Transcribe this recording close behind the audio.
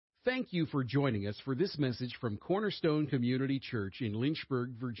Thank you for joining us for this message from Cornerstone Community Church in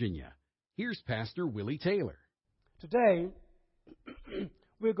Lynchburg, Virginia. Here's Pastor Willie Taylor. Today,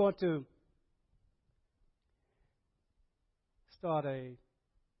 we're going to start a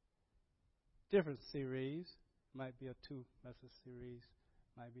different series. Might be a two-message series,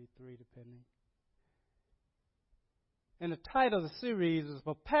 might be three, depending. And the title of the series is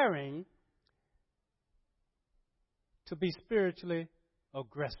Preparing to be Spiritually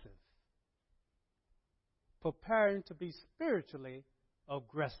Aggressive. Preparing to be spiritually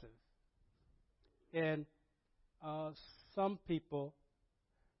aggressive. And some people,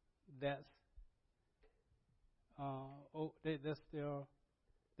 that's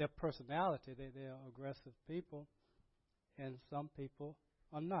their personality. They are aggressive people, and some people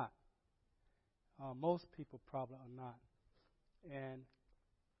are not. Most people probably are not. And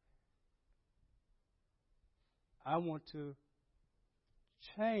I want to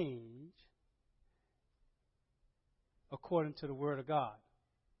change according to the Word of God.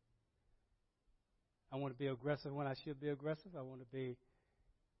 I want to be aggressive when I should be aggressive. I want to be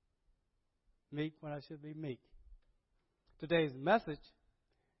meek when I should be meek. Today's message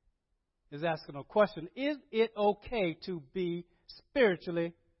is asking a question: is it okay to be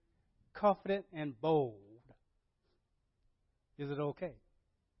spiritually confident and bold? Is it okay?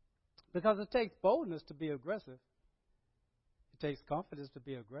 Because it takes boldness to be aggressive. It takes confidence to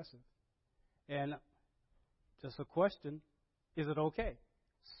be aggressive. And just a question, is it okay?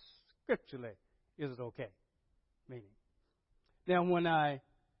 Scripturally, is it okay? Meaning. Now, when I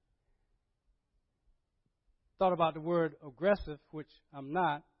thought about the word aggressive, which I'm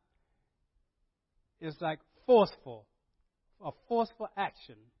not, it's like forceful, a forceful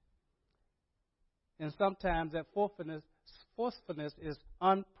action. And sometimes that forcefulness is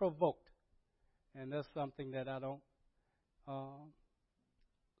unprovoked. And that's something that I don't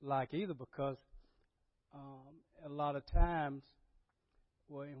like either, because a lot of times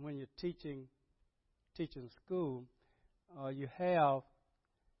when you're teaching school, you have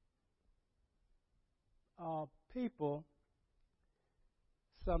people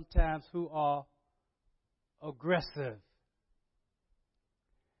sometimes who are aggressive,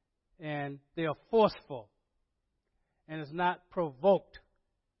 and they are forceful, and it's not provoked.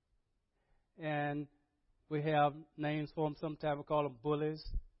 And we have names for them. Sometimes we call them bullies.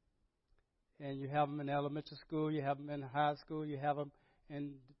 And you have them in elementary school, you have them in high school, you have them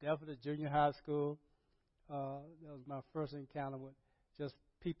in definitely junior high school. That was my first encounter with just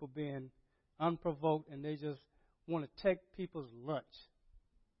people being unprovoked, and they just want to take people's lunch.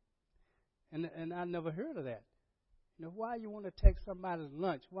 And I never heard of that. You know, why you want to take somebody's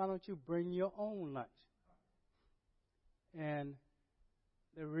lunch? Why don't you bring your own lunch? And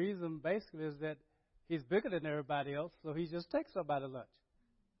the reason basically is that he's bigger than everybody else, so he just takes somebody's lunch.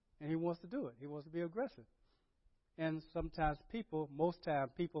 And he wants to do it. He wants to be aggressive. And sometimes most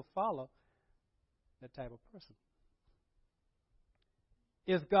times people follow that type of person.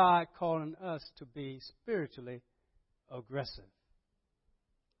 Is God calling us to be spiritually aggressive?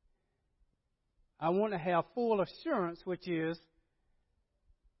 I want to have full assurance, which is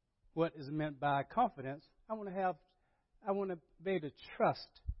what is meant by confidence. I want to be able to trust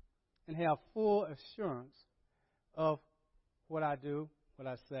and have full assurance of what I do, what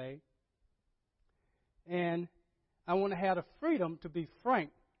I say. And I want to have the freedom to be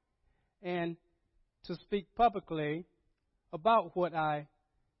frank and to speak publicly about what I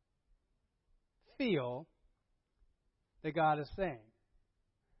feel that God is saying.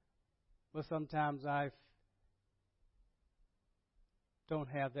 But sometimes I don't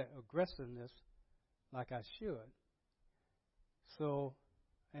have that aggressiveness like I should. So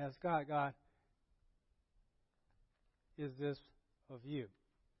I ask God, is this of you?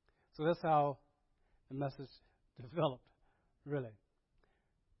 So that's how the message developed, really.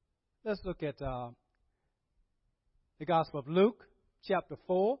 Let's look at the Gospel of Luke, chapter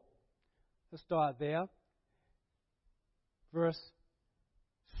 4. Let's start there. Verse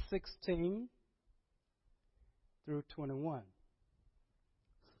 16 through 21.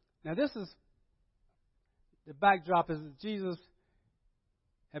 Now this is, the backdrop is that Jesus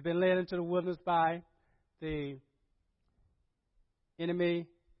had been led into the wilderness by the enemy,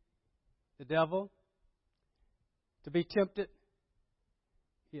 the devil, to be tempted.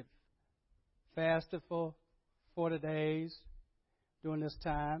 He had fasted for 40 days during this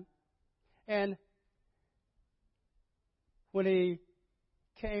time. And when he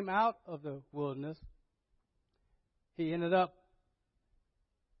came out of the wilderness, he ended up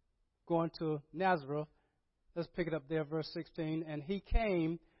going to Nazareth. Let's pick it up there, verse 16. And he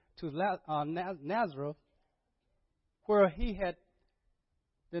came to Nazareth, where he had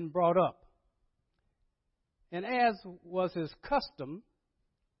been brought up. And as was his custom,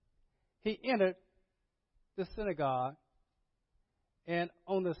 he entered the synagogue, and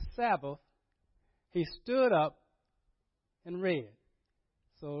on the Sabbath, he stood up and read.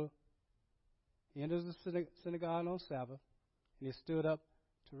 So he enters the synagogue on Sabbath, and he stood up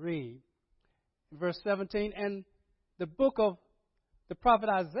to read. In verse 17, and the book of the prophet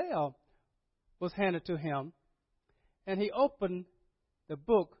Isaiah was handed to him, and he opened the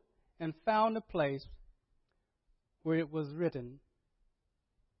book and found the place where it was written,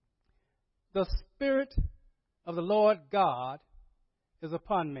 "The Spirit of the Lord God is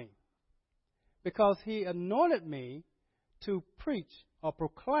upon me, because he anointed me to preach or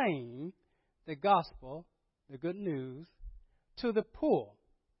proclaim the gospel, the good news, to the poor.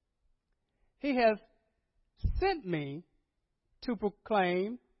 He has sent me to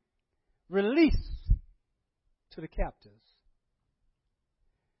proclaim release to the captives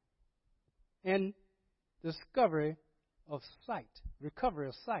and recovery of sight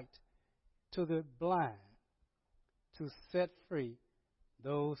to the blind, to set free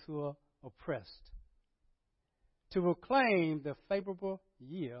those who are oppressed, to proclaim the favorable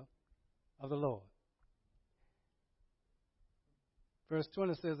year of the Lord." Verse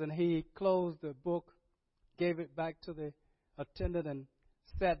 20 says, and he closed the book, gave it back to the attendant, and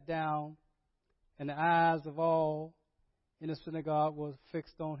sat down, and the eyes of all in the synagogue was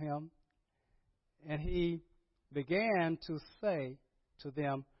fixed on him. And he began to say to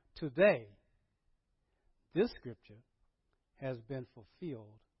them, "Today, this scripture has been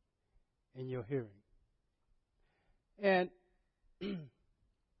fulfilled in your hearing." And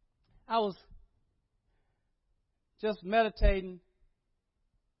I was just meditating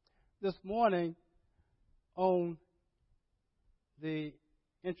this morning on the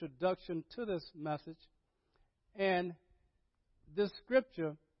introduction to this message, and this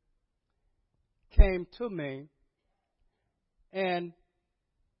scripture came to me, and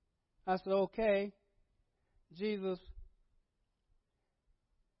I said, "Okay, Jesus,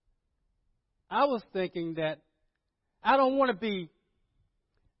 I was thinking that I don't want to be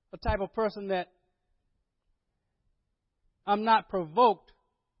a type of person that I'm not provoked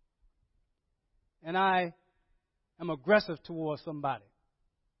and I am aggressive towards somebody."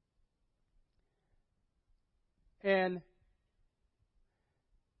 And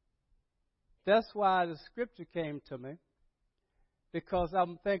that's why the scripture came to me, because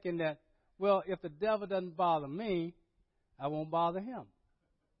I'm thinking that, well, if the devil doesn't bother me, I won't bother him.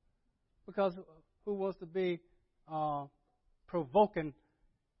 Because who wants to be provoking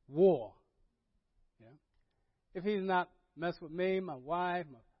war? Yeah. If he's not messing with me, my wife,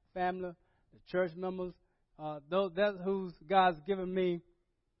 my family, the church members, that's who God's given me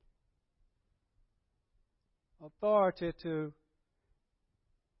authority to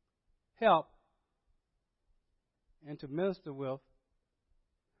help and to minister with,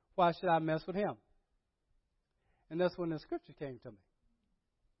 why should I mess with him? And that's when the scripture came to me.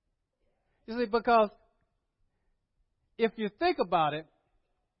 You see, because if you think about it,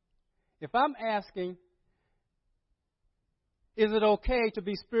 if I'm asking, is it okay to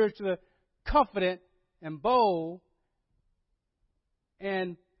be spiritually confident and bold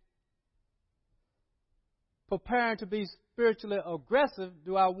and preparing to be spiritually aggressive,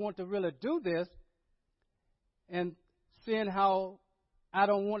 do I want to really do this? And seeing how I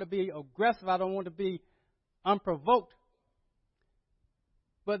don't want to be aggressive, I don't want to be unprovoked.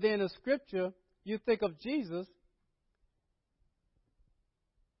 But then in the scripture, you think of Jesus.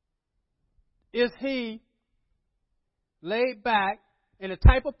 Is he laid back and the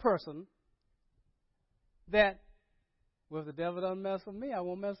type of person that, well, if the devil doesn't mess with me, I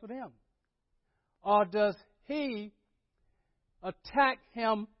won't mess with him? Or does he attack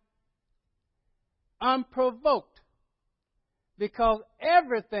him unprovoked? Because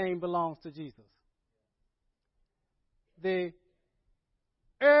everything belongs to Jesus. The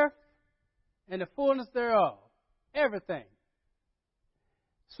earth and the fullness thereof. Everything.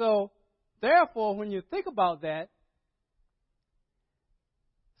 So, therefore, when you think about that,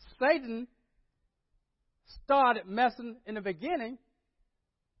 Satan started messing in the beginning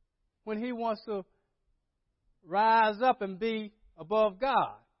when he wants to rise up and be above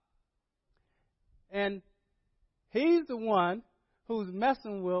God. And he's the one who's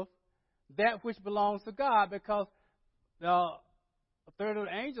messing with that which belongs to God, because a third of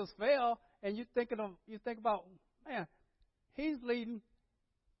the angels fell, and you think about, man, he's leading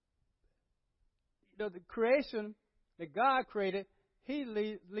the creation that God created. He's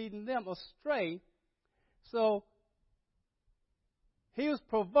leading them astray. So he was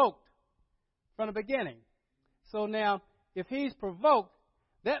provoked from the beginning. So now, if he's provoked,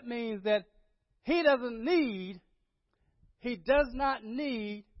 that means that he does not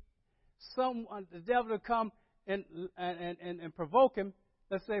need someone, the devil, to come and provoke him,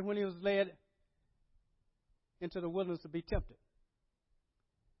 let's say when he was led into the wilderness to be tempted.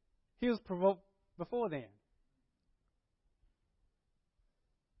 He was provoked before then.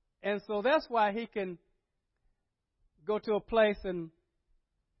 And so that's why he can go to a place and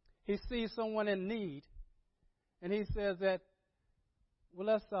he sees someone in need, and he says that, well,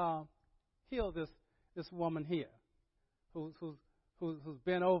 let's heal this woman here who's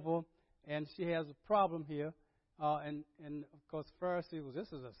bent over, and she has a problem here. And of course, Pharisee was, this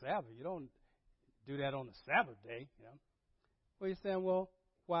is a Sabbath. You don't do that on the Sabbath day. You know? Well, he's saying, well,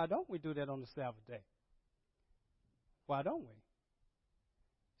 why don't we do that on the Sabbath day? Why don't we?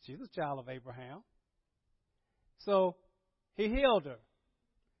 She's a child of Abraham. So he healed her.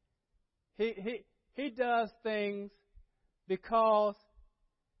 He does things because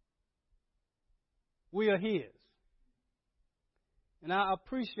we are his. And I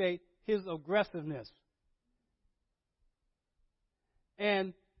appreciate his aggressiveness.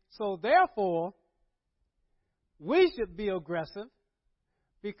 And so therefore, we should be aggressive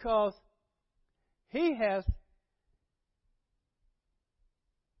because he has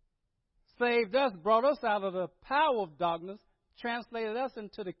saved us, brought us out of the power of darkness, translated us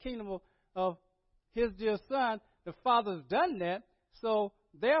into the kingdom of his dear Son. The Father's done that. So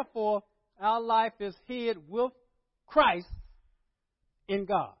therefore, our life is hid with Christ in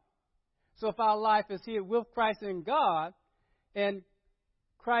God. So if our life is hid with Christ in God, and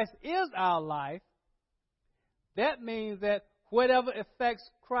Christ is our life, that means that whatever affects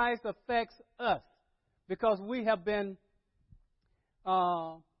Christ affects us, because we have been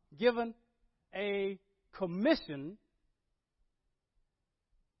given a commission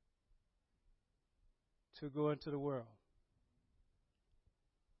to go into the world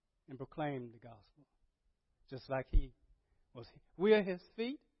and proclaim the gospel, just like he was. We are his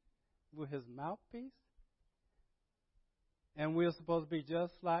feet, we're his mouthpiece, and we're supposed to be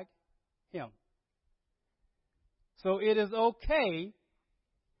just like him. So it is okay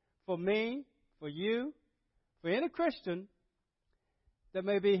for me, for you, for any Christian that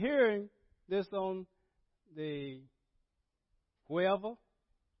may be hearing this on the wherever,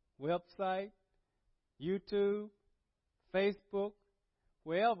 website, YouTube, Facebook,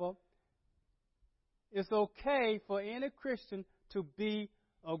 wherever. It's okay for any Christian to be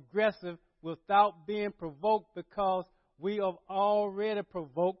aggressive without being provoked, because we have already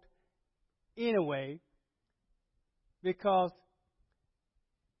provoked anyway. Because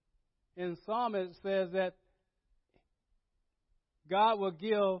in Psalm it says that God will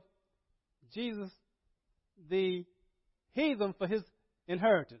give Jesus the heathen for his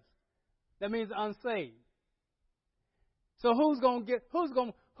inheritance. That means unsaved. So who's going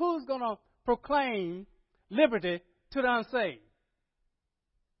to proclaim liberty to the unsaved?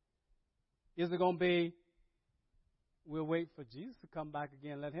 Is it going to be, we'll wait for Jesus to come back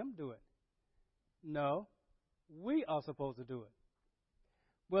again and let him do it? No, we are supposed to do it.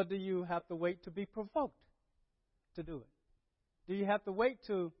 Well, do you have to wait to be provoked to do it? Do you have to wait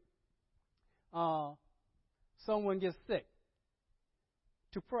till someone gets sick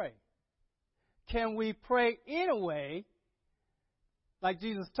to pray? Can we pray anyway, like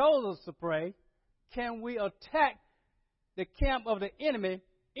Jesus told us to pray? Can we attack the camp of the enemy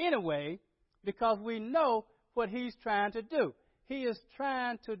anyway, because we know what he's trying to do? He is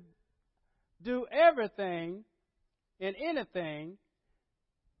trying to do everything and anything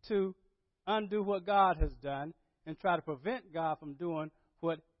to undo what God has done and try to prevent God from doing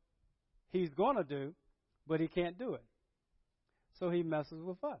what he's going to do, but he can't do it. So he messes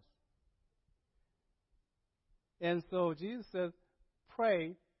with us. And so Jesus says,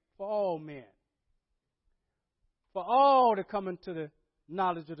 pray for all men, for all to come into the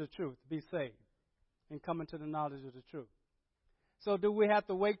knowledge of the truth, be saved, and come into the knowledge of the truth. So do we have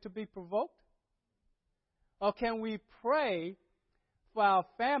to wait to be provoked? Or can we pray for our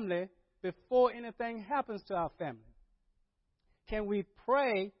family before anything happens to our family? Can we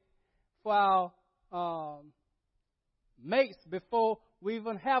pray for our mates before we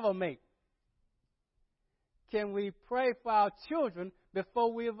even have a mate? Can we pray for our children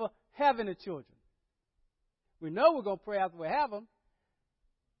before we ever have any children? We know we're going to pray after we have them.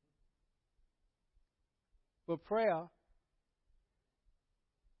 But prayer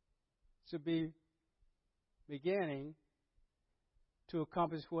should be beginning to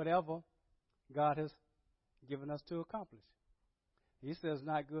accomplish whatever God has given us to accomplish. He says it's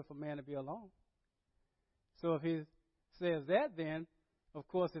not good for man to be alone. So if he says that, then, of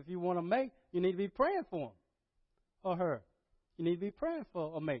course, if you want to mate, you need to be praying for him or her. you need to be praying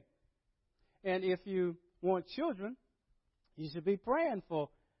for a mate. And if you want children, you should be praying for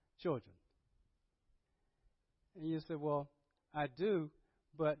children. And you say, well, I do,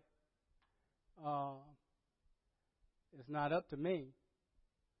 but it's not up to me.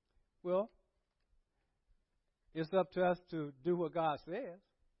 Well, it's up to us to do what God says.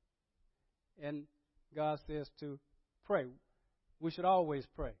 And God says to pray. We should always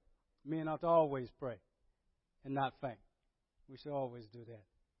pray. Men ought to always pray and not faint. We should always do that.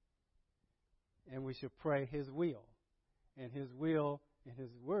 And we should pray His will. And His will and His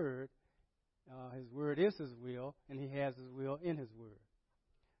word is His will, and He has His will in His word.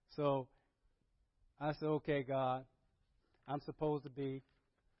 So I said, okay, God, I'm supposed to be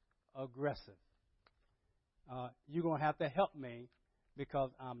aggressive. You're going to have to help me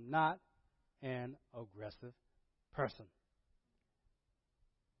because I'm not an aggressive person.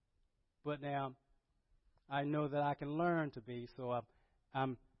 But now I know that I can learn to be, so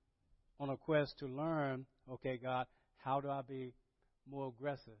I'm on a quest to learn, okay, God, how do I be more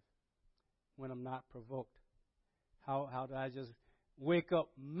aggressive when I'm not provoked? How do I just wake up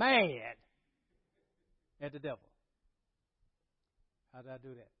mad at the devil? How do I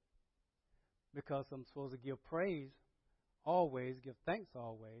do that? Because I'm supposed to give praise always, give thanks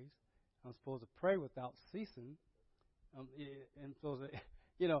always. I'm supposed to pray without ceasing. And supposed to,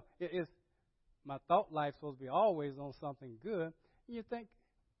 it's my thought life supposed to be always on something good. And you think,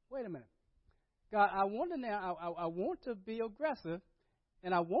 wait a minute, God, I want to be aggressive,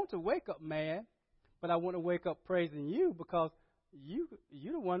 and I want to wake up mad, but I want to wake up praising you because you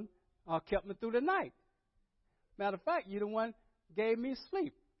the one kept me through the night. Matter of fact, you the one gave me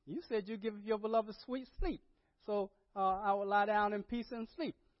sleep. You said you give your beloved sweet sleep. So I will lie down in peace and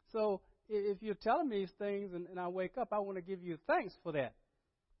sleep. So if you're telling me these things and I wake up, I want to give you thanks for that.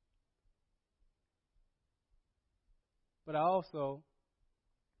 But I also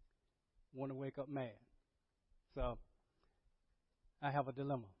want to wake up mad. So I have a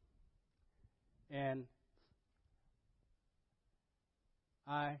dilemma. And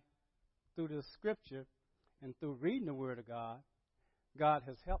through the scripture and through reading the Word of God, God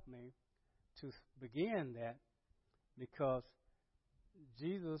has helped me to begin that because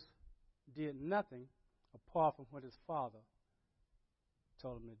Jesus did nothing apart from what His Father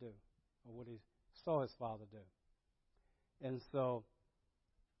told Him to do or what He saw His Father do. And so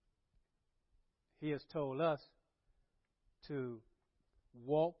He has told us to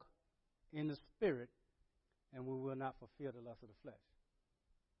walk in the Spirit and we will not fulfill the lust of the flesh.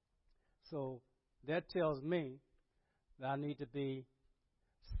 So that tells me that I need to be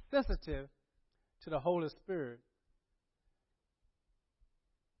sensitive to the Holy Spirit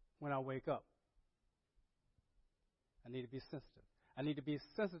when I wake up. I need to be sensitive. I need to be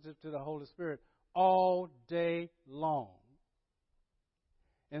sensitive to the Holy Spirit all day long.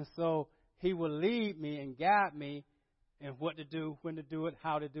 And so He will lead me and guide me in what to do, when to do it,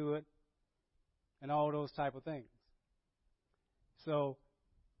 how to do it, and all those type of things. So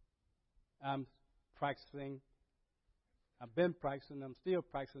I'm practicing. I've been practicing. I'm still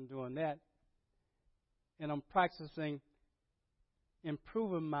practicing doing that. And I'm practicing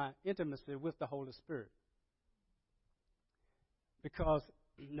improving my intimacy with the Holy Spirit. Because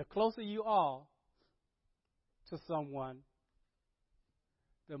the closer you are to someone,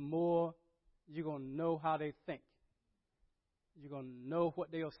 the more you're going to know how they think. You're going to know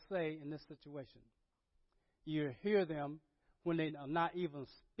what they'll say in this situation. You hear them when they are not even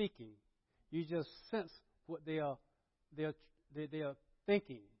speaking. You just sense what they are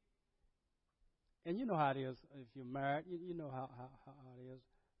thinking. And you know how it is if you're married. You know how it is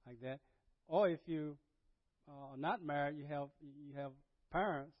like that. Or if you are not married, you have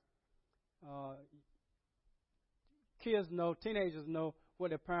parents. Kids know, teenagers know what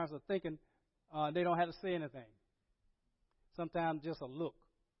their parents are thinking. They don't have to say anything. Sometimes just a look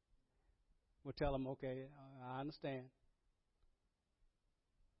will tell them, okay, I understand.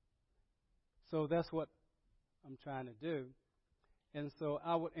 So that's what I'm trying to do. And so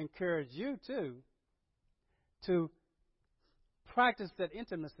I would encourage you, too, to practice that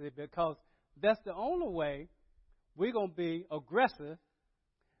intimacy because that's the only way we're going to be aggressive.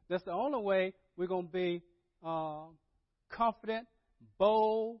 That's the only way we're going to be confident,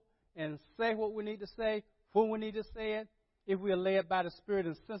 bold, and say what we need to say, when we need to say it, if we are led by the Spirit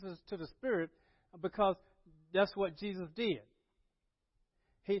and sensitive to the Spirit, because that's what Jesus did.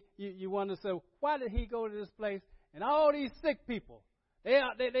 You wonder, so why did He go to this place and all these sick people, they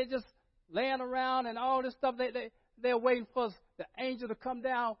just laying around and all this stuff, they're waiting for the angel to come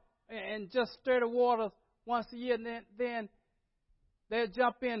down and just stir the water once a year, and then they'll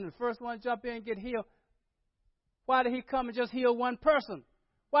jump in. The first one to jump in and get healed. Why did he come and just heal one person?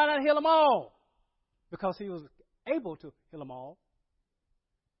 Why not heal them all? Because he was able to heal them all.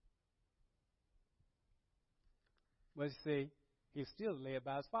 But you see, he's still led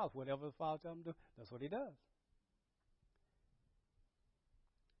by his Father. Whatever the Father tells him to do, that's what he does.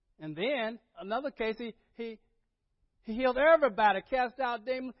 And then, another case, he healed everybody, cast out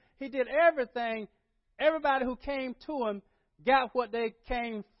demons. He did everything. Everybody who came to him got what they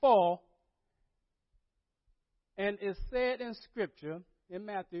came for. And it's said in Scripture, in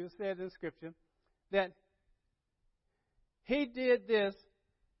Matthew, it said in Scripture, that he did this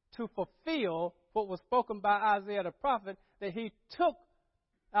to fulfill what was spoken by Isaiah the prophet, that he took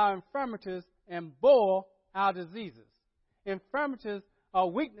our infirmities and bore our diseases. Infirmities are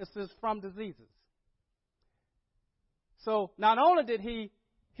weaknesses from diseases. So not only did he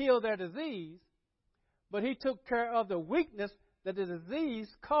heal their disease, but he took care of the weakness that the disease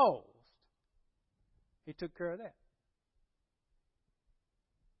caused. He took care of that.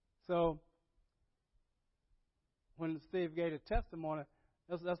 So when Steve gave a testimony,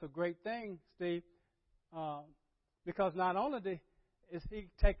 that's a great thing, Steve, because not only is he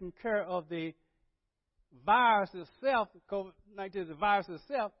taking care of the virus itself, COVID-19 is the virus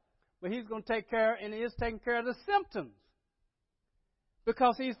itself, but he's going to take care, and he is taking care of the symptoms,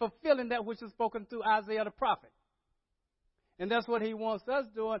 because he's fulfilling that which is spoken through Isaiah the prophet. And that's what he wants us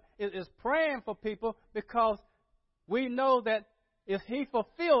doing, is praying for people, because we know that if he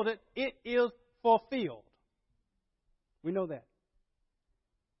fulfilled it, it is fulfilled. We know that.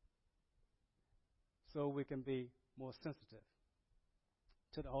 So we can be more sensitive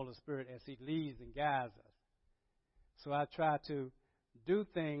to the Holy Spirit as he leads and guides us. So I try to do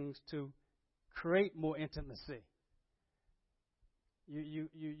things to create more intimacy.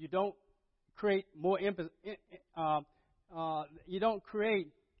 You don't create more you don't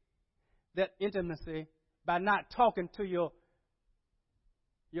create that intimacy by not talking to your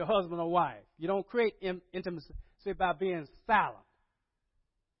husband or wife. You don't create intimacy by being silent.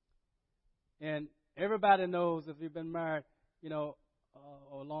 And everybody knows, if you've been married, a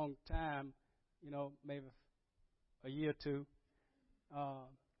long time, maybe a year or two,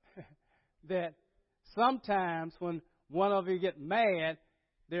 that sometimes when one of you get mad,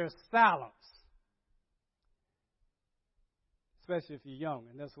 there's silence. Especially if you're young,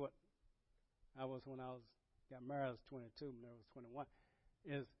 and that's what I was when I got married. I was 22, and I was 21.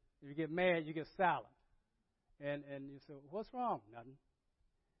 Is if you get mad, you get silent, and you say, "What's wrong?" Nothing.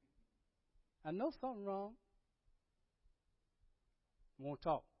 I know something wrong. Won't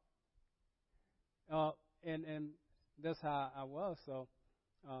talk. And that's how I was. So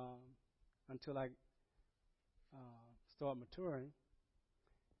until I started maturing,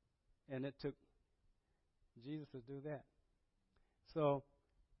 and it took Jesus to do that. So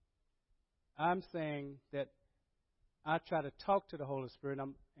I'm saying that I try to talk to the Holy Spirit.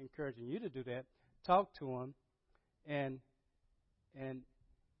 I'm encouraging you to do that. Talk to him, and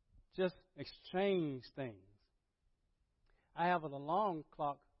just exchange things. I have an alarm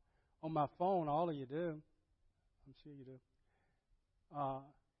clock on my phone. All of you do. I'm sure you do.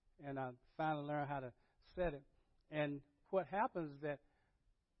 And I finally learned how to set it. And what happens is that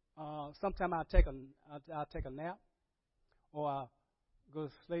sometimes I'll take a nap, or I'll go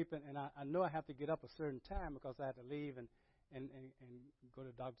to sleep, and I know I have to get up a certain time because I have to leave and go to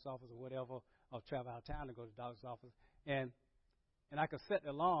the doctor's office or whatever, or travel out of town to go to the doctor's office. And I can set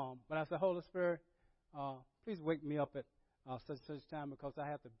the alarm, but I say, Holy Spirit, please wake me up at such time, because I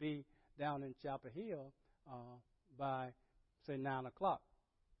have to be down in Chapel Hill by, say, 9 o'clock.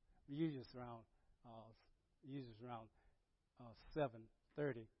 Usually it's around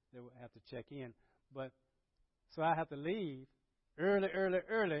 7:30 they would have to check in. But so I have to leave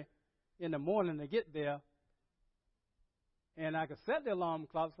early in the morning to get there. And I can set the alarm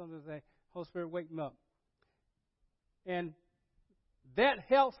clock, sometimes say, Holy Spirit, wake me up. And that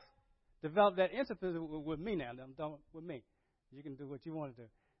helps develop that intimacy with me now. I'm done with me. You can do what you want to do.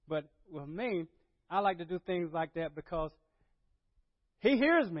 But with me, I like to do things like that because he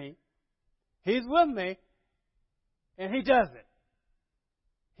hears me, he's with me, and he does it.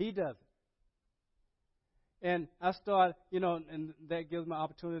 He does it. And I start, and that gives me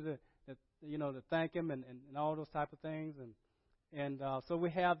opportunity to thank him and all those type of things. And so we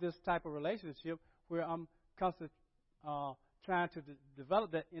have this type of relationship where I'm constantly trying to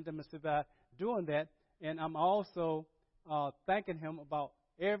develop that intimacy by doing that. And I'm also thanking him about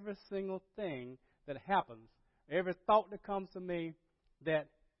every single thing that happens, every thought that comes to me that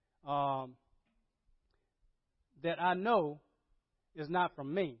I know is not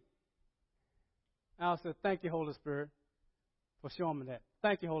from me. I'll say, thank you, Holy Spirit, for showing me that.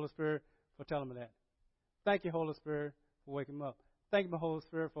 Thank you, Holy Spirit, for telling me that. Thank you, Holy Spirit, for waking me up. Thank you, Holy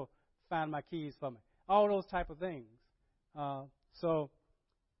Spirit, for finding my keys for me. All those type of things. So,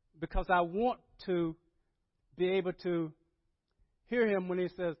 because I want to be able to hear him when he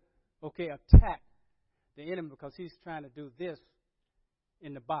says, okay, attack the enemy, because he's trying to do this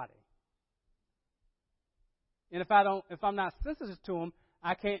in the body. And if I'm not sensitive to him,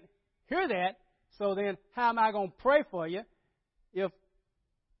 I can't hear that. So then how am I going to pray for you if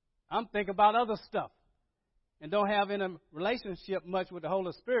I'm thinking about other stuff and don't have any relationship much with the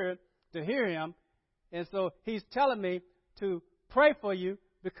Holy Spirit to hear him? And so he's telling me to pray for you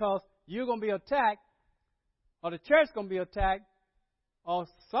because you're going to be attacked, or the church going to be attacked, or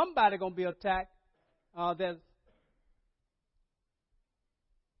somebody going to be attacked that's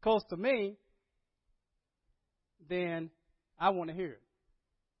close to me. Then I want to hear it.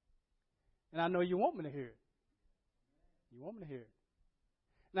 And I know you want me to hear it. You want me to hear it.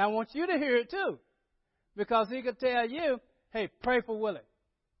 And I want you to hear it too. Because he could tell you, hey, pray for Willie.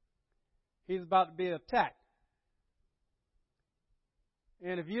 He's about to be attacked.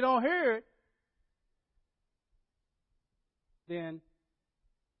 And if you don't hear it, then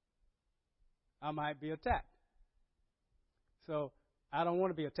I might be attacked. So I don't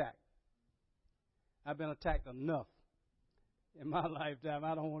want to be attacked. I've been attacked enough in my lifetime.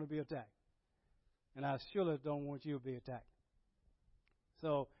 I don't want to be attacked. And I surely don't want you to be attacked.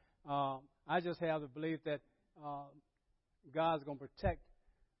 So I just have the belief that God's going to protect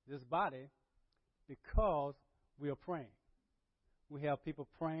this body because we are praying. We have people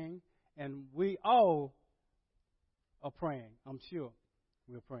praying, and we all are praying. I'm sure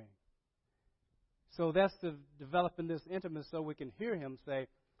we're praying. So that's developing this intimacy so we can hear him say,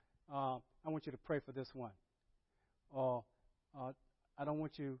 I want you to pray for this one. Or I don't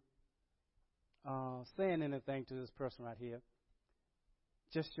want you saying anything to this person right here.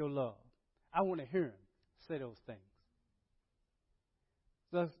 Just your love. I want to hear him say those things.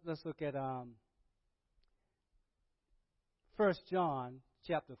 Let's look at 1 John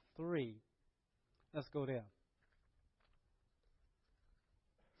chapter 3. Let's go there.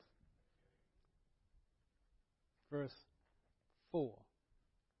 Verse 4.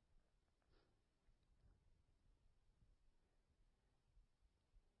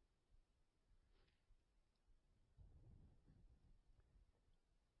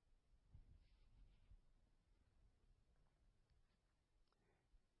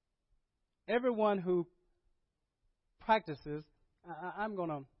 Everyone who practices, I'm going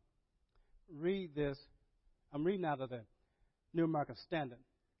to read this. I'm reading out of the New American Standard.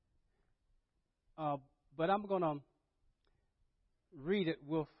 But I'm going to read it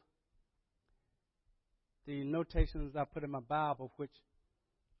with the notations I put in my Bible, which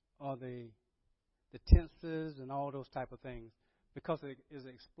are the tenses and all those type of things, because it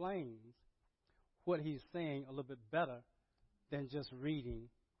explains what he's saying a little bit better than just reading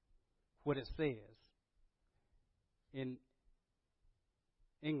what it says. In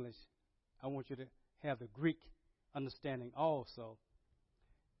English, I want you to have the Greek understanding also.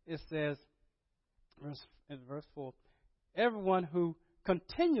 It says, in verse 4, everyone who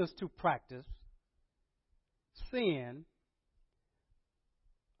continues to practice sin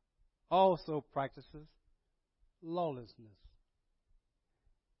also practices lawlessness.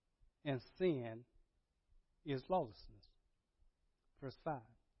 And sin is lawlessness. Verse 5.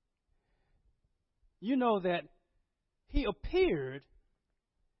 You know that he appeared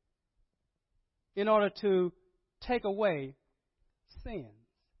in order to take away sins.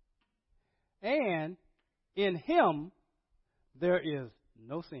 And in him there is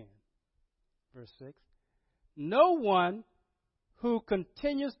no sin. Verse 6. No one who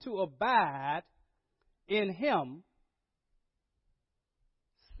continues to abide in him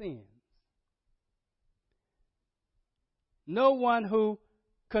sins. No one who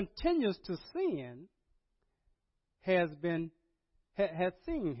continues to sin has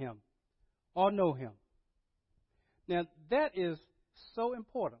seen him or know him. Now that is so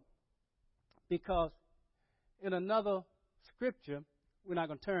important, because in another scripture, we're not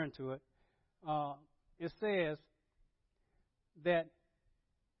going to turn to it, it says that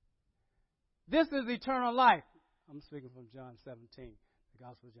this is eternal life. I'm speaking from John 17, the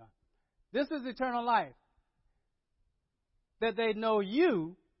Gospel of John. This is eternal life, that they know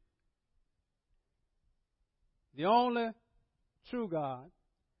you, the only true God,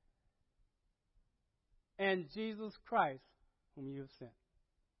 and Jesus Christ, whom you have sent.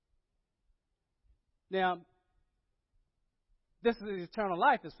 Now, this is eternal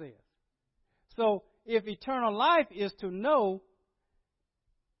life, it says. So, if eternal life is to know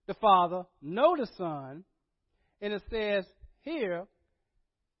the Father, know the Son, and it says here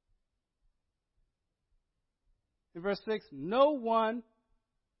In verse 6, no one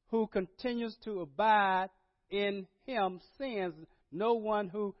who continues to abide in him sins. No one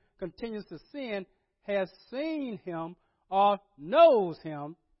who continues to sin has seen him or knows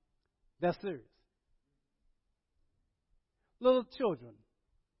him. That's serious. Little children,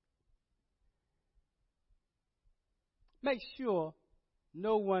 make sure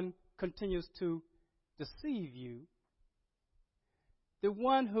no one continues to deceive you. The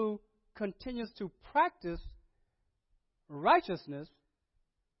one who continues to practice righteousness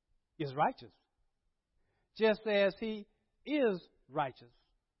is righteous, just as he is righteous.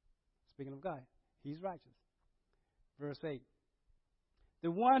 Speaking of God, he's righteous. Verse 8. The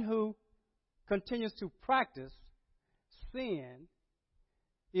one who continues to practice sin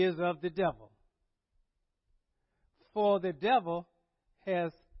is of the devil, for the devil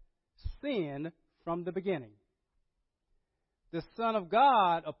has sinned from the beginning. The Son of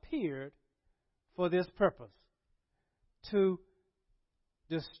God appeared for this purpose, to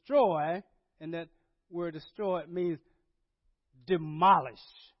destroy, and that word destroy means demolish,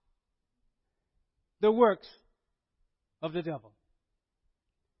 the works of the devil.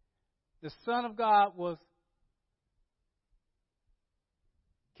 The Son of God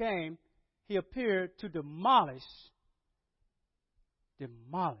came, he appeared to demolish the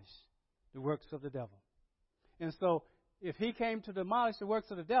works of the devil. And so, if he came to demolish the works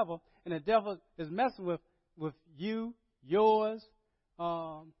of the devil, and the devil is messing with you, yours,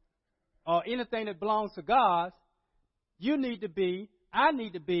 or anything that belongs to God, I need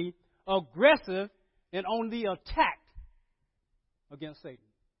to be aggressive and on the attack against Satan.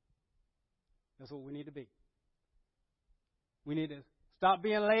 That's what we need to be. We need to stop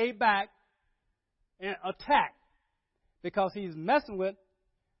being laid back and attack, because he's messing with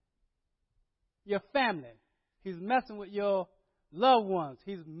your family. He's messing with your loved ones.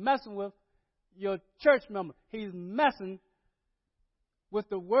 He's messing with your church members. He's messing with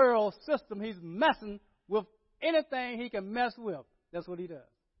the world system. He's messing with anything he can mess with. That's what he does.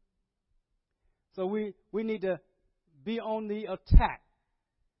 So we need to be on the attack.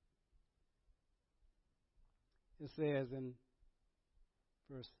 It says in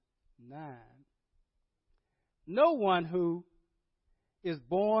verse 9, no one who is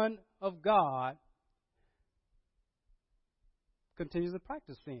born of God continues to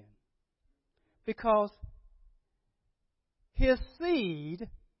practice sin, because his seed,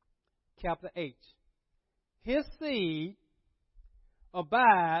 capital H, his seed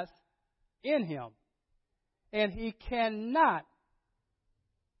abides in him, and he cannot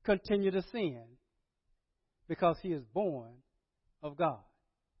continue to sin because he is born of God.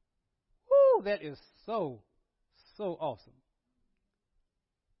 Woo, that is so awesome.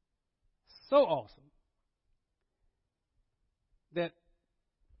 So awesome that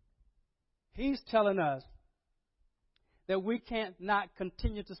he's telling us that we can't not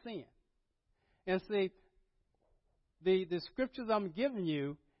continue to sin. And see, the scriptures I'm giving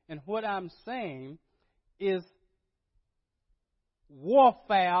you and what I'm saying is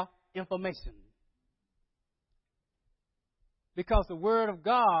warfare information. Because the Word of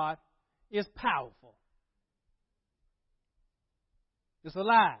God is powerful. It's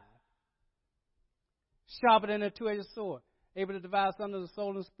alive. Sharper than a two-edged sword, able to divide asunder the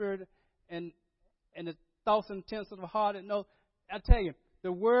soul and spirit and the thoughts and intents of the heart. And no, I tell you,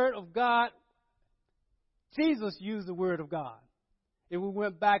 the Word of God, Jesus used the Word of God. If we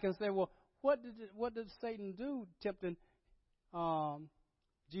went back and said, well, what did Satan do tempting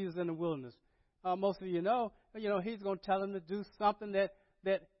Jesus in the wilderness? Most of you know, he's going to tell him to do something that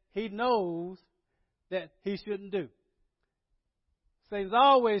he knows that he shouldn't do. Satan's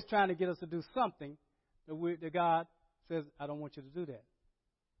always trying to get us to do something that God says, I don't want you to do that.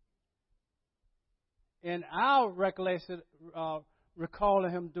 And our recollection, we recall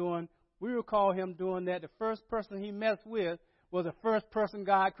him doing that. The first person he messed with was the first person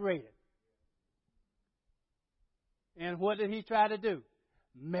God created. And what did he try to do?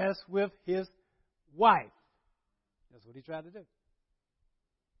 Mess with his wife. That's what he tried to do.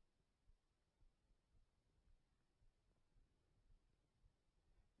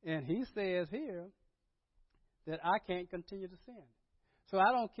 And he says here that I can't continue to sin. So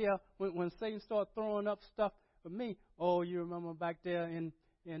I don't care when Satan starts throwing up stuff for me. Oh, you remember back there in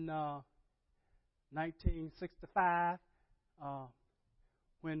 1965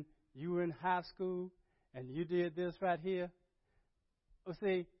 when you were in high school and you did this right here. Well,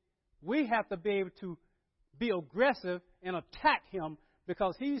 see, we have to be able to be aggressive and attack him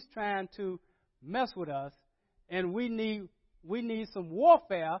because he's trying to mess with us, and we need some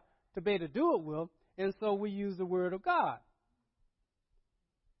warfare to be able to do it with, and so we use the Word of God.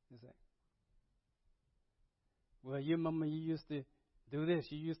 Well, you remember you used to do this,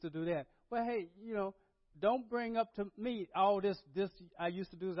 you used to do that. Well, hey, don't bring up to me all this I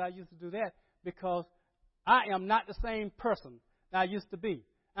used to do, I used to do that, because I am not the same person that I used to be.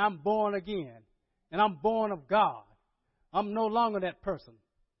 I'm born again, and I'm born of God. I'm no longer that person.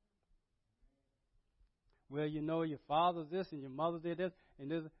 Well, your father's this and your mother did this and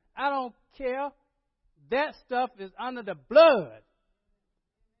this. I don't care. That stuff is under the blood.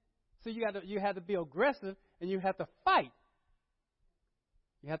 So you have to be aggressive, and you have to fight.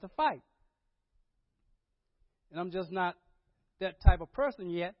 You have to fight. And I'm just not that type of person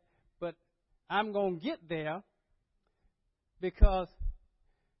yet, but I'm going to get there, because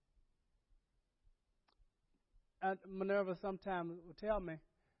Minerva sometimes will tell me,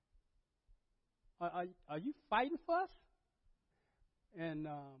 are you fighting for us? And,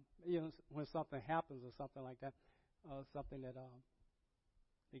 when something happens or something like that, something that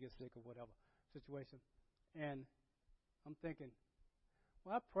they get sick or whatever situation. And I'm thinking,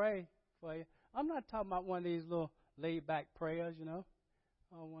 well, I pray for you. I'm not talking about one of these little laid-back prayers,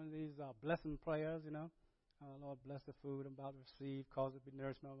 one of these blessing prayers, Lord, bless the food I'm about to receive, cause it to be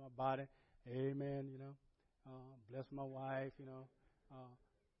nourishment of my body. Amen, bless my wife,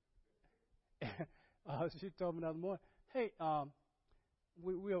 she told me the other morning, hey,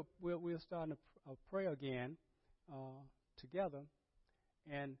 we're starting a prayer again together,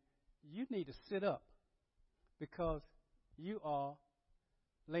 and you need to sit up, because you are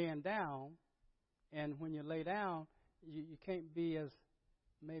laying down, and when you lay down, you can't be as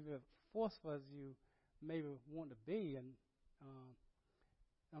maybe forceful as you maybe want to be. And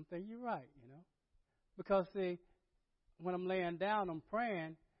I'm thinking, you're right, because see, when I'm laying down, I'm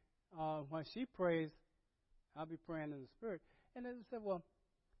praying. When she prays, I'll be praying in the spirit. And then I said, well,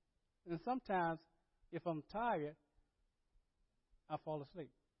 and sometimes if I'm tired, I fall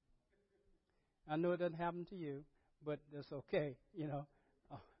asleep. I know it doesn't happen to you, but that's okay,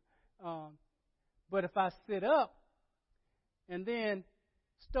 But if I sit up and then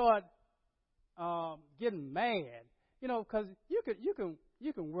start getting mad, because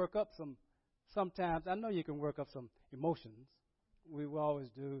you can work up sometimes. I know you can work up some emotions. We will always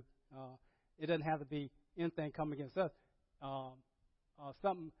do. It doesn't have to be anything come against us.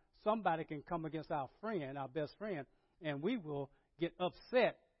 Somebody can come against our friend, our best friend, and we will get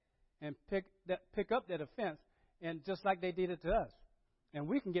upset and pick up that offense, and just like they did it to us. And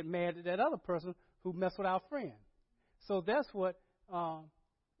we can get mad at that other person who messed with our friend. So that's what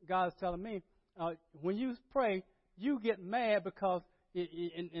God is telling me. When you pray, you get mad because,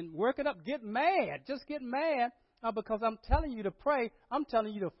 and work it up, get mad. Just get mad because I'm telling you to pray. I'm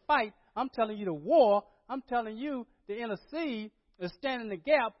telling you to fight. I'm telling you to war. I'm telling you to intercede and stand in the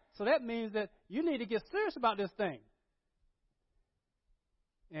gap. So that means that you need to get serious about this thing.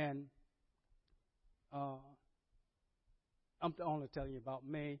 And I'm only telling you about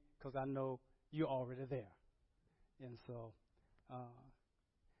me because I know you're already there. And so,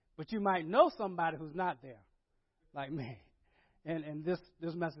 but you might know somebody who's not there, like me. And this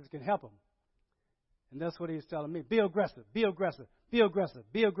message can help them. And that's what he's telling me. Be aggressive, be aggressive, be aggressive,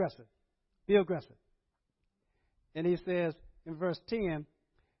 be aggressive, be aggressive. And he says in verse 10,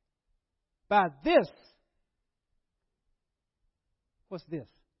 by this, what's this?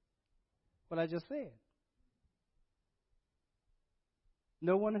 What I just said.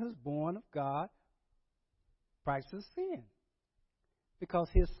 No one who's born of God practices sin, because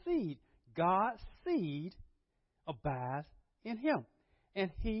his seed, God's seed, abides in him,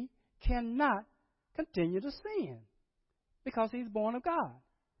 and he cannot continue to sin because he's born of God.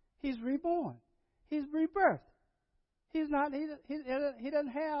 He's reborn. He's rebirthed. He's not. He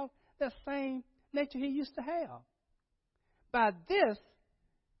doesn't have that same nature he used to have. By this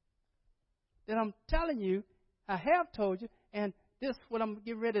that I'm telling you, I have told you, and this is what I'm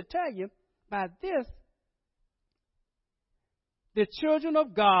getting ready to tell you. By this, the children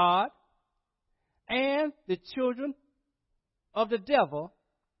of God and the children of the devil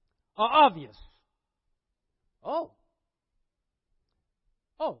are obvious. Oh,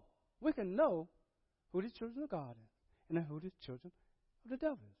 we can know who the children of God is and who the children of the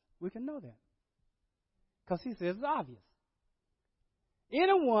devil is. We can know that because he says it's obvious.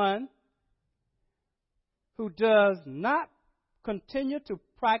 Anyone who does not continue to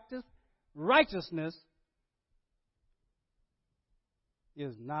practice righteousness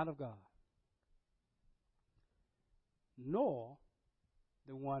is not of God, nor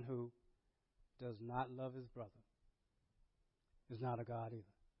the one who does not love his brother is not of God either.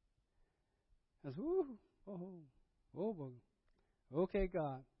 That's, okay,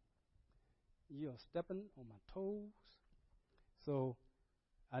 God, you're stepping on my toes, so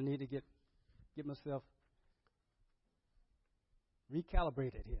I need to get myself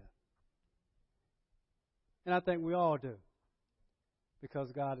recalibrated here. And I think we all do,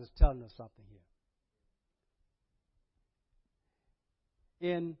 because God is telling us something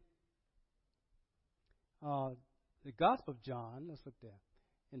here. In the Gospel of John, let's look there.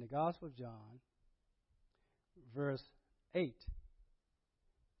 In the Gospel of John, verse 8,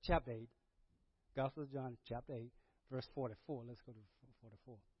 chapter 8, Gospel of John, chapter 8, verse 44. Let's go to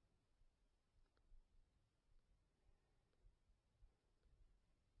 44.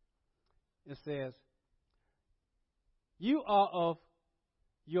 It says, "You are of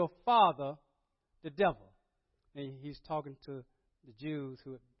your father, the devil." And he's talking to the Jews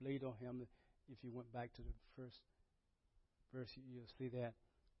who had believed on him. If you went back to the first verse, you'll see that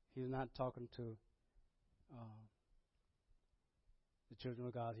he's not talking to the children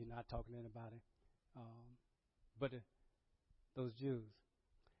of God. He's not talking to anybody, but those Jews.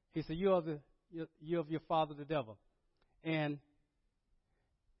 He said, "You are of your father, the devil, and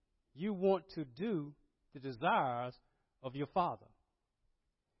you want to do the desires of your father.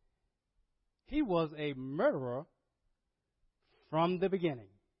 He was a murderer from the beginning,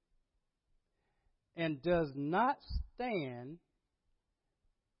 and does not stand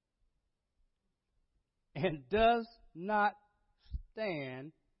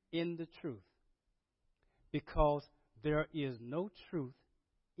in the truth, because there is no truth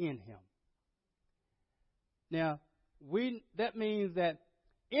in him." Now, that means that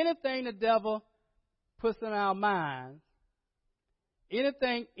anything the devil puts in our minds,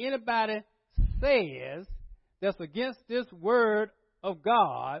 anything anybody says that's against this word of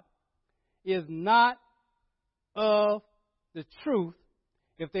God, is not of the truth.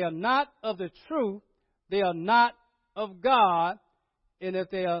 If they are not of the truth, they are not of God. And if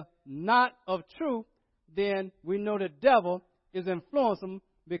they are not of truth, then we know the devil is influencing them,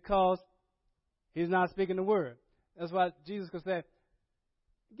 because he's not speaking the word. That's why Jesus could say,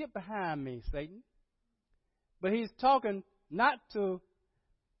 "Get behind me, Satan." But he's talking not to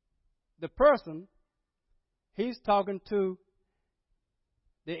the person. He's talking to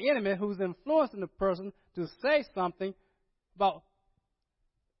the enemy who's influencing the person to say something about,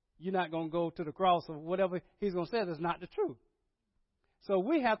 "You're not going to go to the cross," or whatever he's going to say that's not the truth. So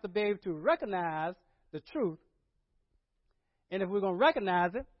we have to be able to recognize the truth. And if we're going to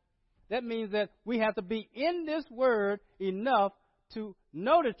recognize it, that means that we have to be in this word enough to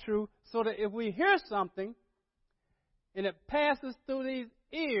know the truth, so that if we hear something and it passes through these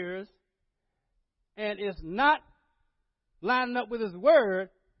ears and it's not lining up with his word,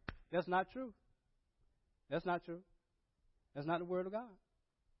 that's not true. That's not true. That's not the word of God.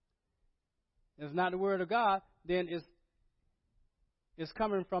 If it's not the word of God, then it's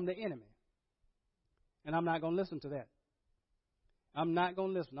coming from the enemy. And I'm not going to listen to that. I'm not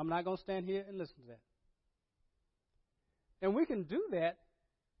going to listen. I'm not going to stand here and listen to that. And we can do that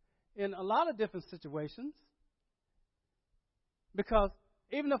in a lot of different situations, because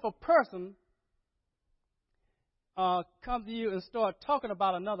even if a person comes to you and start talking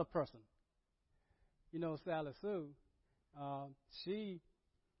about another person, Sally Sue, she,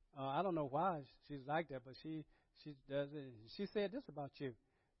 I don't know why she's like that, but she does it. She said this about you.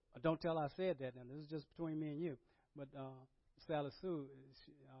 Don't tell her I said that. Now, this is just between me and you. But Sally Sue,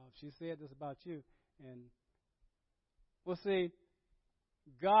 she said this about you. And, well, see,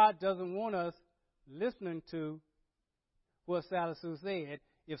 God doesn't want us listening to what Sally Sue said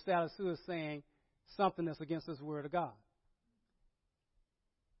if Sally Sue is saying something that's against this word of God.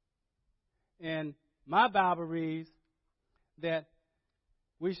 And my Bible reads that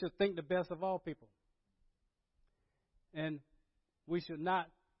we should think the best of all people. And we should not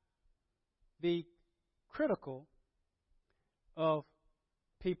be critical of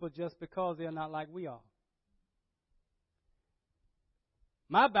people just because they're not like we are.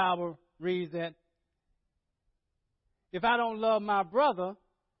 My Bible reads that if I don't love my brother,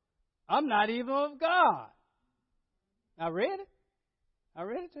 I'm not even of God. I read it. I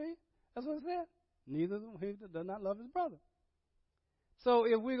read it to you. That's what it said. Neither he does not love his brother. So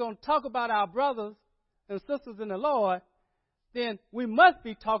if we're going to talk about our brothers and sisters in the Lord, then we must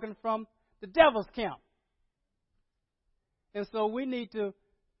be talking from the devil's camp. And so we need to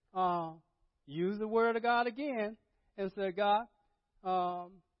use the word of God again and say, "God, I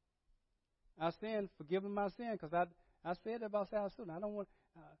sin, forgive me my sin," because I said that about South Sudan. I don't want,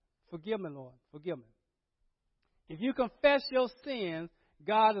 forgive me, Lord, forgive me. If you confess your sins,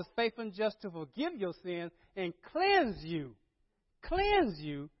 God is faithful and just to forgive your sins and cleanse you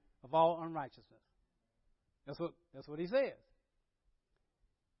of all unrighteousness. That's what he says.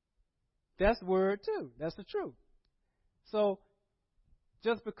 That's the word too. That's the truth. So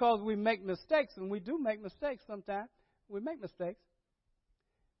just because we make mistakes, and we do make mistakes sometimes, we make mistakes,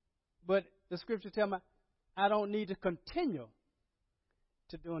 But the scripture tell me I don't need to continue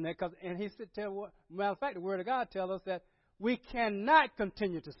to doing that. And he said, matter of fact, the Word of God tells us that we cannot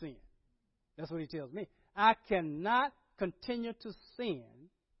continue to sin. That's what he tells me. I cannot continue to sin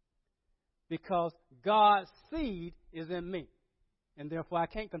because God's seed is in me. And therefore, I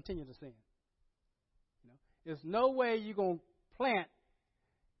can't continue to sin. You know? There's no way you're going to plant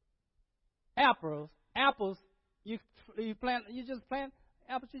apples. You just plant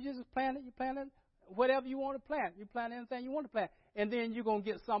apples. You just plant it. You plant it. Whatever you want to plant. You plant anything you want to plant. And then you're going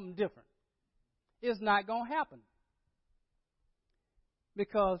to get something different. It's not going to happen.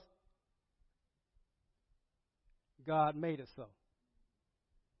 Because God made it so.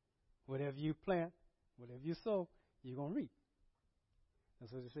 Whatever you plant, whatever you sow, you're going to reap.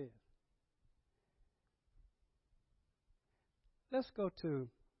 That's what it says. Let's go to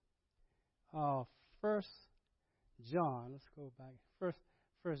 1 John. Let's go back.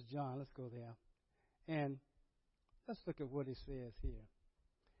 First John. Let's go there. And let's look at what he says here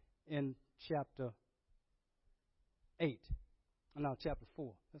in chapter 8. No, chapter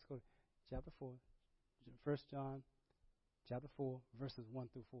 4. Let's go to chapter 4. 1 John chapter 4, verses 1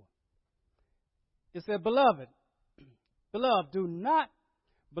 through 4. It said, Beloved, do not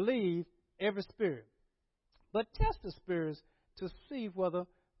believe every spirit, but test the spirits to see whether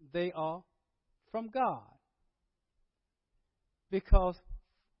they are from God. Because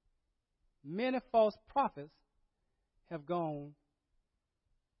many false prophets have gone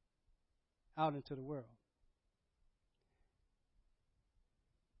out into the world.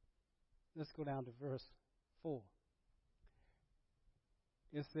 Let's go down to verse 4.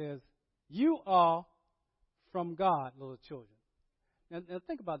 It says, You are from God, little children. Now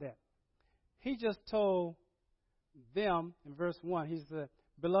think about that. He just told them in verse 1, he said,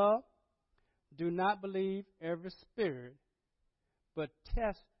 Beloved, do not believe every spirit, but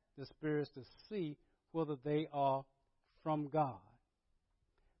test the spirits to see whether they are from God.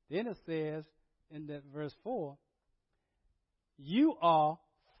 Then it says in that verse 4, You are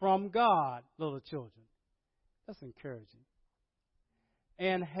from God, little children. That's encouraging.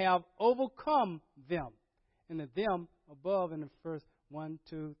 And have overcome them. And the them above in the first 1,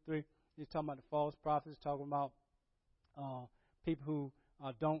 2, 3, he's talking about the false prophets, talking about people who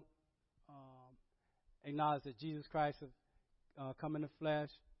don't acknowledge that Jesus Christ has come in the flesh.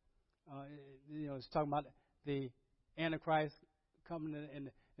 It's talking about the Antichrist coming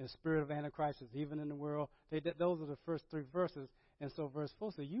in the spirit of Antichrist is even in the world. Those are the first 3 verses. And so verse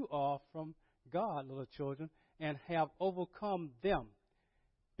 4 says, You are from God, little children, and have overcome them.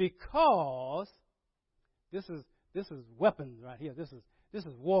 Because this is weapons right here. This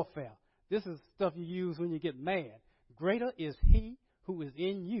is warfare. This is stuff you use when you get mad. Greater is he who is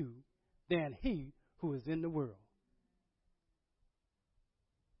in you than he who is in the world.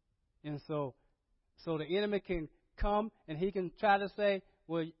 And so the enemy can come and he can try to say,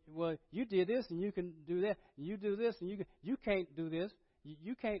 well, you did this and you can do that. You do this and you can't do this.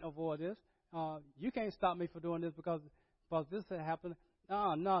 You can't avoid this. You can't stop me from doing this because this had happened.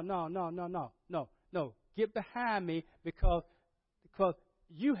 No. Get behind me because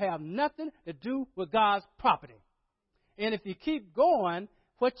you have nothing to do with God's property. And if you keep going,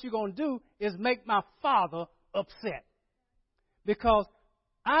 what you're going to do is make my Father upset. Because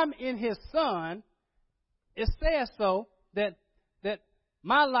I'm in his Son. It says so that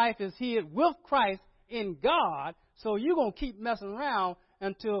my life is hid with Christ in God. So you're going to keep messing around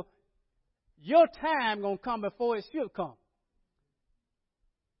until your time going to come before it should come.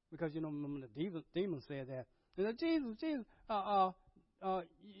 Because, remember the demon said that. He said, Jesus,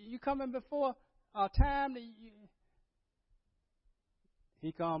 you coming before time that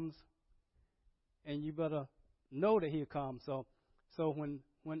he comes, and you better know that he'll come. So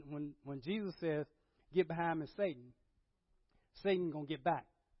when Jesus says, get behind me, Satan's going to get back.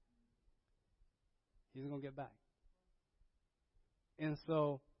 He's going to get back. And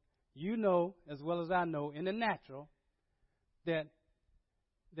so you know, as well as I know, in the natural, that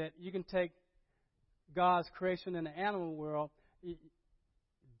you can take God's creation in the animal world.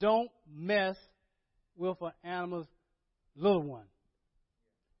 Don't mess with an animal's little one.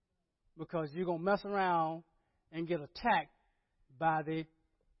 Because you're going to mess around and get attacked by the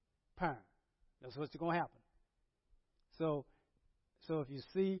parent. That's what's going to happen. So if you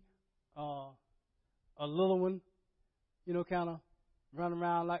see a little one, kind of running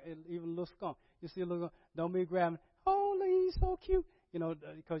around like even a little skunk, you see a little one, don't be grabbing, oh, look, he's so cute.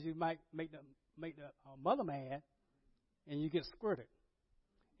 Because you might make the mother mad, and you get squirted,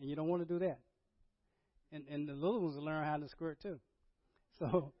 and you don't want to do that. And the little ones will learn how to squirt too.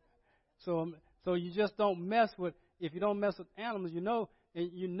 So you just don't mess with. If you don't mess with animals,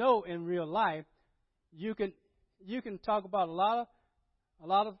 and you know in real life, you can talk about a lot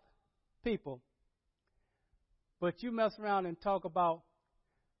of people, but you mess around and talk about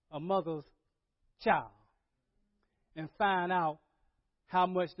a mother's child and find out how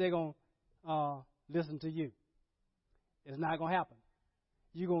much they're going to listen to you. It's not going to happen.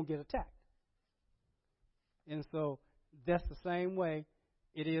 You're going to get attacked. And so that's the same way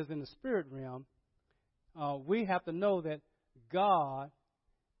it is in the spirit realm. We have to know that God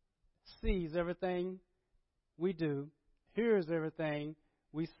sees everything we do, hears everything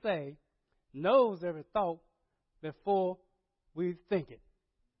we say, knows every thought before we think it.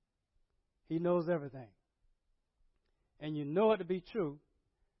 He knows everything. And you know it to be true.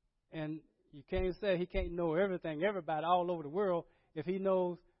 And you can't say he can't know everything, everybody all over the world, if he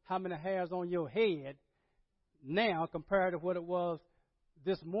knows how many hairs on your head now compared to what it was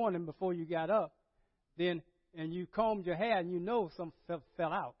this morning before you got up. Then, and you combed your hair and you know some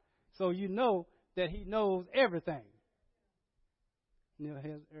fell out. So you know that he knows everything. Knows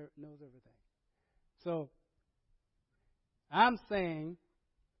everything. So I'm saying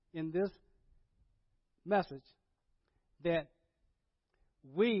in this message that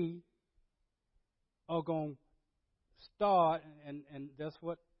we are going to start, and that's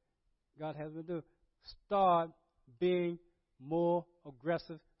what God has me do, start being more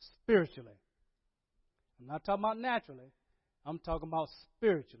aggressive spiritually. I'm not talking about naturally. I'm talking about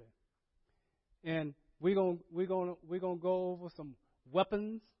spiritually. And we're gonna go over some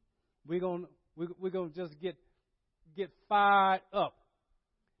weapons. We're gonna just get fired up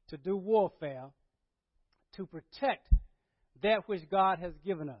to do warfare to protect that which God has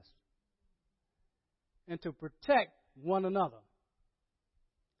given us and to protect one another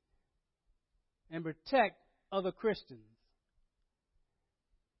and protect other Christians.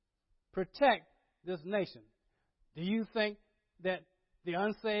 Protect this nation. Do you think that the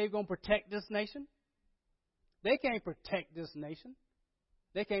unsaved going to protect this nation? They can't protect this nation.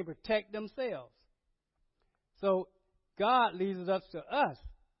 They can't protect themselves. So God leaves it up to us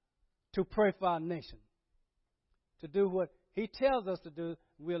to pray for our nation, to do what He tells us to do.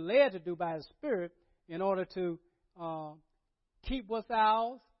 We're led to do by His Spirit in order to keep what's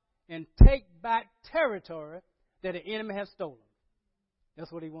ours and take back territory that the enemy has stolen.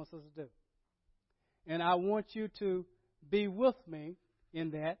 That's what He wants us to do. And I want you to be with me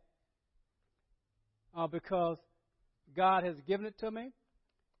in that because God has given it to me,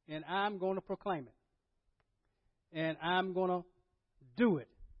 and I'm going to proclaim it. And I'm going to do it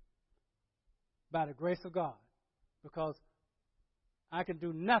by the grace of God because I can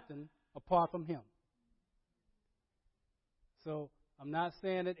do nothing apart from Him. So I'm not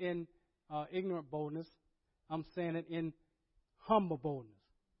saying it in ignorant boldness. I'm saying it in humble boldness.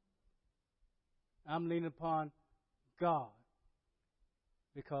 I'm leaning upon God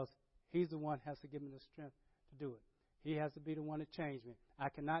because He's the one who has to give me the strength to do it. He has to be the one to change me. I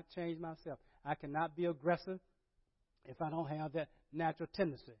cannot change myself. I cannot be aggressive if I don't have that natural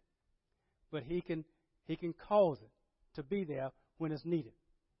tendency. But He can cause it to be there when it's needed.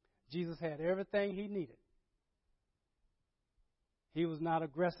 Jesus had everything He needed. He was not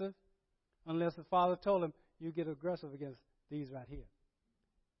aggressive unless the Father told Him, you get aggressive against these right here.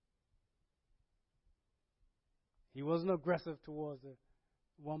 He wasn't aggressive towards the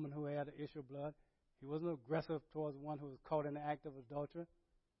woman who had an issue of blood. He wasn't aggressive towards the one who was caught in the act of adultery.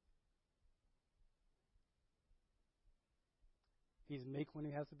 He's meek when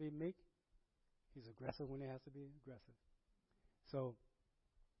He has to be meek. He's aggressive when He has to be aggressive. So,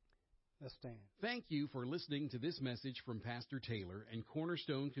 let's stand. Thank you for listening to this message from Pastor Taylor and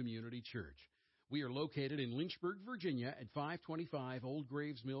Cornerstone Community Church. We are located in Lynchburg, Virginia at 525 Old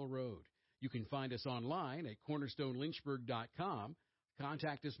Graves Mill Road. You can find us online at cornerstonelynchburg.com.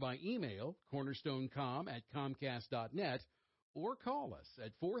 Contact us by email, cornerstonecom@comcast.net, or call us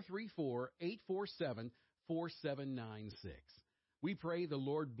at 434-847-4796. We pray the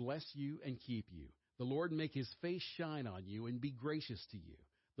Lord bless you and keep you. The Lord make His face shine on you and be gracious to you.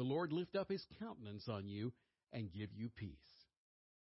 The Lord lift up His countenance on you and give you peace.